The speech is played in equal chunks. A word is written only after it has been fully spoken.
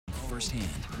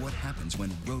firsthand what happens when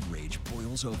road rage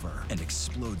boils over and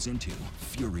explodes into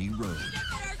Fury Road. She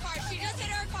just hit her car. She just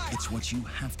hit her car. It's what you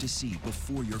have to see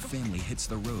before your family hits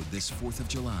the road this 4th of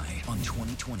July on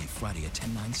 2020, Friday at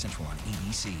 10/9 Central on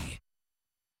ABC.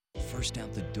 First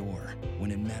out the door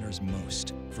when it matters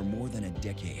most. For more than a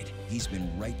decade, he's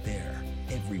been right there,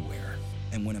 everywhere.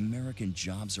 And when American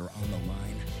jobs are on the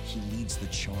line, he leads the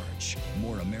charge.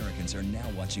 More Americans are now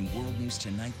watching World News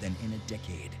Tonight than in a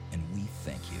decade, and we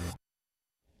thank you.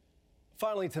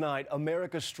 Finally tonight,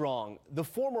 America Strong, the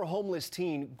former homeless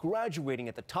teen graduating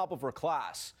at the top of her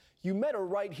class. You met her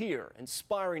right here,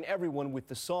 inspiring everyone with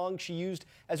the song she used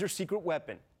as her secret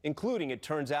weapon, including, it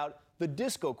turns out, the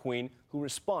disco queen who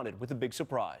responded with a big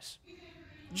surprise.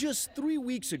 Just 3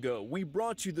 weeks ago, we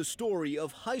brought you the story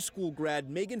of high school grad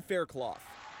Megan Faircloth.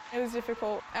 It was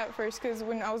difficult at first because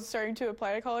when I was starting to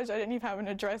apply to college, I didn't even have an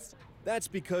address. That's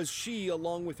because she,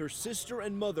 along with her sister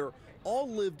and mother, all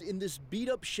lived in this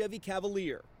beat-up Chevy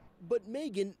Cavalier. But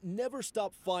Megan never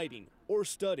stopped fighting or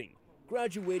studying,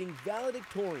 graduating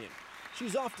valedictorian.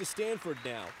 She's off to Stanford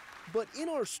now. But in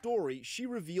our story, she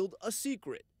revealed a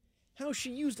secret. How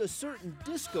she used a certain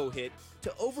disco hit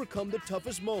to overcome the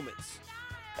toughest moments.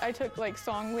 I took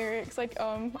song lyrics like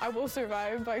I Will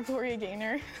Survive by Gloria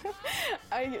Gaynor.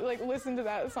 I listened to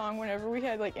that song whenever we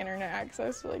had internet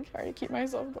access to try to keep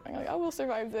myself going. I will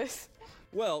survive this.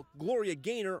 Well, Gloria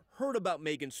Gaynor heard about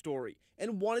Megan's story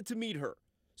and wanted to meet her.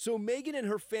 So Megan and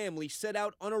her family set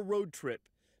out on a road trip.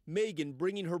 Megan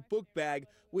bringing her book bag,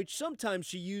 which sometimes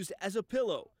she used as a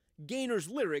pillow. Gaynor's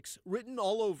lyrics written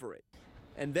all over it.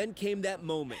 And then came that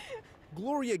moment.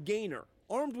 Gloria Gaynor,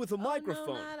 armed with a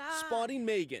microphone, spotting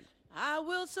Megan. I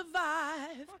will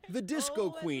survive. The disco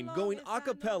queen going a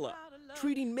cappella,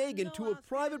 treating Megan to a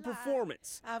private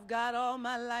performance. I've got all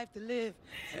my life to live.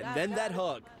 And then that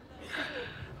hug.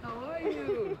 How are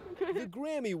you? The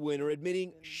Grammy winner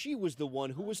admitting she was the one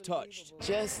who was touched.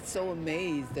 Just so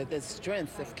amazed at the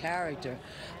strength of character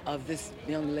of this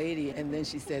young lady. And then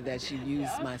she said that she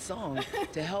used my song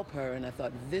to help her. And I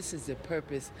thought, this is the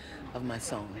purpose of my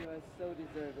song. You are so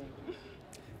deserving.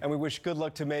 And we wish good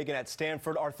luck to Megan at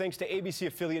Stanford. Our thanks to ABC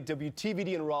affiliate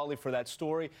WTVD in Raleigh for that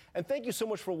story. And thank you so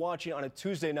much for watching on a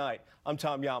Tuesday night. I'm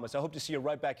Tom Yamas. I hope to see you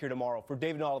right back here tomorrow. For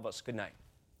Dave and all of us, good night.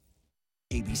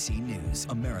 ABC News,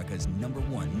 America's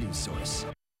 #1 news source.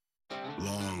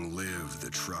 Long live the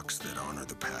trucks that honor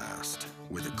the past,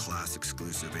 with a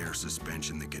class-exclusive air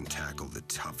suspension that can tackle the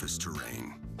toughest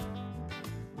terrain,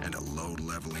 and a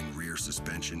load-leveling rear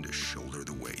suspension to shoulder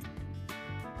the weight.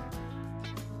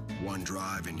 One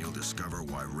drive and you'll discover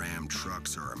why Ram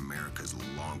trucks are America's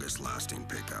longest-lasting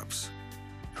pickups.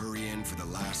 Hurry in for the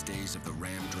last days of the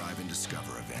Ram Drive and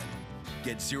Discover event.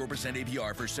 Get 0%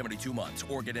 APR for 72 months,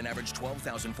 or get an average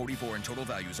 $12,044 in total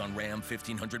values on Ram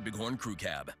 1500 Bighorn Crew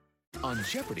Cab. On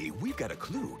Jeopardy, we've got a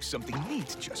clue, something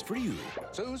neat just for you.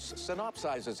 Zeus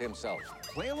synopsizes himself.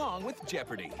 Play along with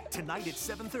Jeopardy, tonight at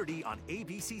 7:30 on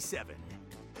ABC7.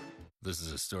 This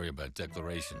is a story about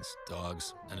declarations,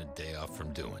 dogs, and a day off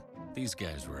from doing. These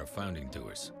guys were our founding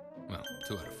doers. Well,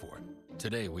 2 out of 4.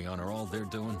 Today, we honor all they're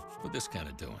doing with this kind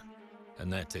of doing.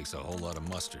 And that takes a whole lot of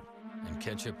mustard, and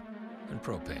ketchup, and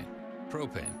propane.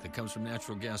 Propane that comes from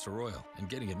natural gas or oil, and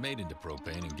getting it made into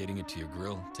propane and getting it to your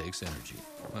grill takes energy.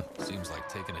 Well, seems like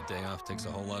taking a day off takes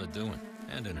a whole lot of doing,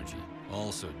 and energy.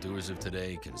 Also, doers of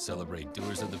today can celebrate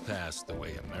doers of the past the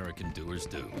way American doers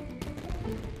do.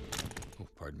 Oh,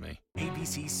 pardon me.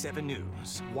 ABC 7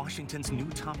 News, Washington's new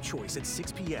top choice at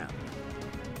 6 p.m.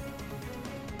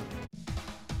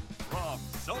 From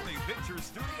Sony Pictures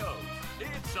Studios,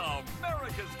 it's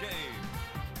America's Game.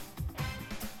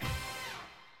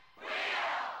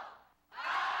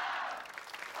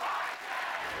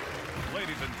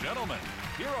 Ladies and gentlemen,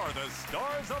 here are the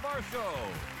stars of our show.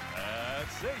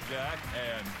 That's Zajac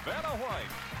and Vanna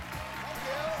White. Thank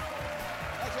you.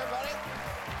 Thanks, everybody.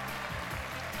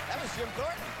 That was Jim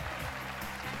Thornton.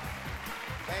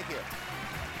 Thank you.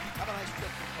 Have a nice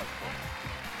trip to football.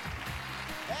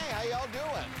 Hey, how y'all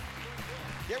doing?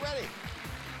 Get ready.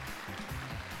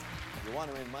 If you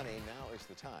want to win money, now is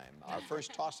the time. Our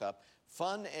first toss-up,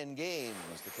 fun and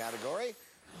games, the category.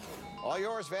 All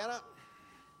yours, Vanna.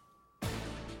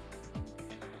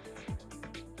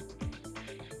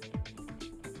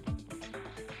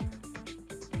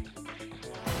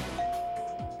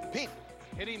 Pete.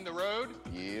 Hitting the road.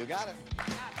 You got it.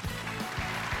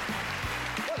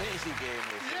 What an easy game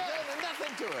this is. There's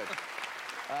nothing to it.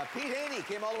 Pete Haney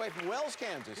came all the way from Wells,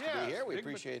 Kansas to be here. We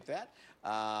appreciate that.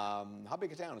 How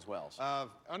big a town is Wells?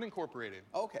 Unincorporated.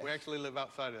 Okay. We actually live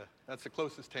outside of, that's the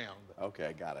closest town.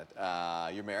 Okay, got it.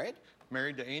 You're married?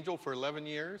 Married to Angel for 11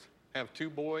 years. Have 2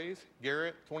 boys,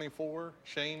 Garrett, 24,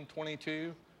 Shane,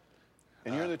 22.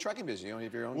 And you're in the trucking business. You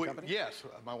have your own company? Yes.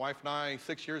 My wife and I,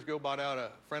 6 years ago, bought out a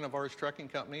friend of ours trucking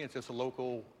company. It's just a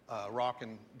local rock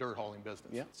and dirt hauling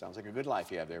business. Yeah, sounds like a good life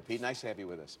you have there, Pete. Nice to have you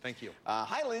with us. Thank you.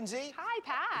 Hi, Lindsay. Hi,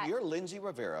 Pat. You're Lindsay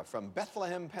Rivera from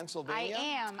Bethlehem, Pennsylvania.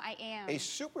 I am. A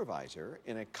supervisor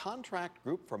in a contract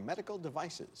group for medical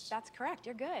devices. That's correct.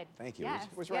 You're good. Thank you. Yes,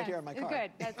 It was right here on my You're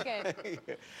card. good. That's good.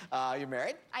 You're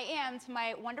married? I am to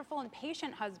my wonderful and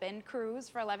patient husband, Cruz,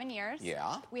 for 11 years.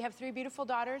 Yeah. We have 3 beautiful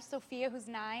daughters, Sophia, who's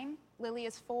 9, Lily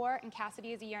is 4, and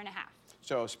Cassidy is 1.5 years.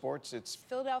 So sports, it's...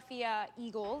 Philadelphia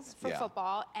Eagles for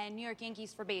football and New York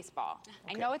Yankees for baseball.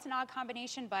 Okay. I know it's an odd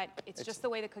combination, but it's just the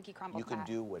way the cookie crumbles. You can Pat.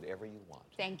 do whatever you want.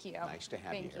 Thank you. Nice to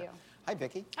have you here. Thank you. Hi,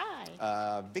 Vicki.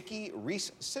 Hi. Vicki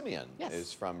Reese-Simeon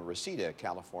is from Reseda,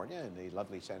 California, in the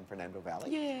lovely San Fernando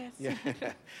Valley. Yes.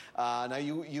 Yeah. Now,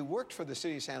 you worked for the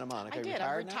city of Santa Monica. I did.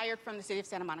 Retired I'm retired from the city of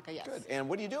Santa Monica, yes. Good. And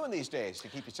what are you doing these days to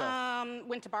keep yourself?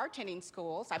 Went to bartending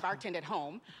schools. I bartend at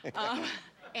home.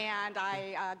 And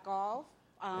I golf.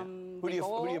 Who do you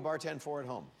bartend for at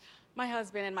home? My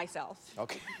husband and myself.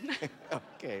 Okay.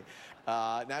 Okay.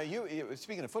 Now,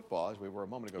 speaking of football, as we were a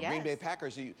moment ago, Yes. Green Bay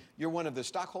Packers, you're one of the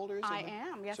stockholders? I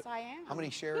am. Yes, I am. How many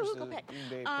shares Ooh, do go the back. Green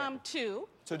Bay Packers? 2.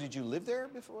 So did you live there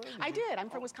before? I did. I'm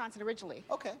from Wisconsin originally.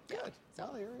 Okay, good.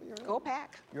 Well, you're Go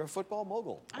Pack. You're a football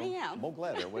mogul. I am.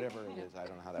 Moglet or whatever it is. I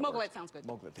don't know how that works. Moglet sounds good.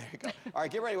 Moglet, there you go. All right,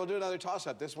 get ready. We'll do another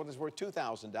toss-up. This one is worth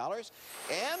 $2,000.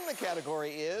 And the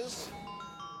category is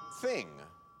Thing.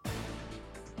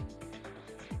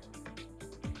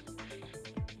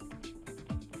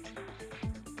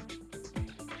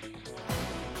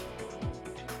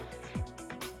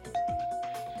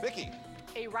 Vicki.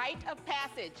 A rite of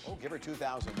passage. Oh, give her $2,000.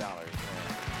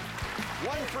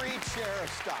 One for each share of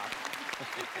stock.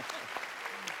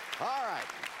 All right.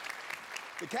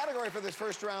 The category for this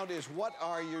first round is What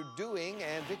Are You Doing?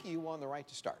 And Vicki, you won the right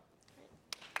to start.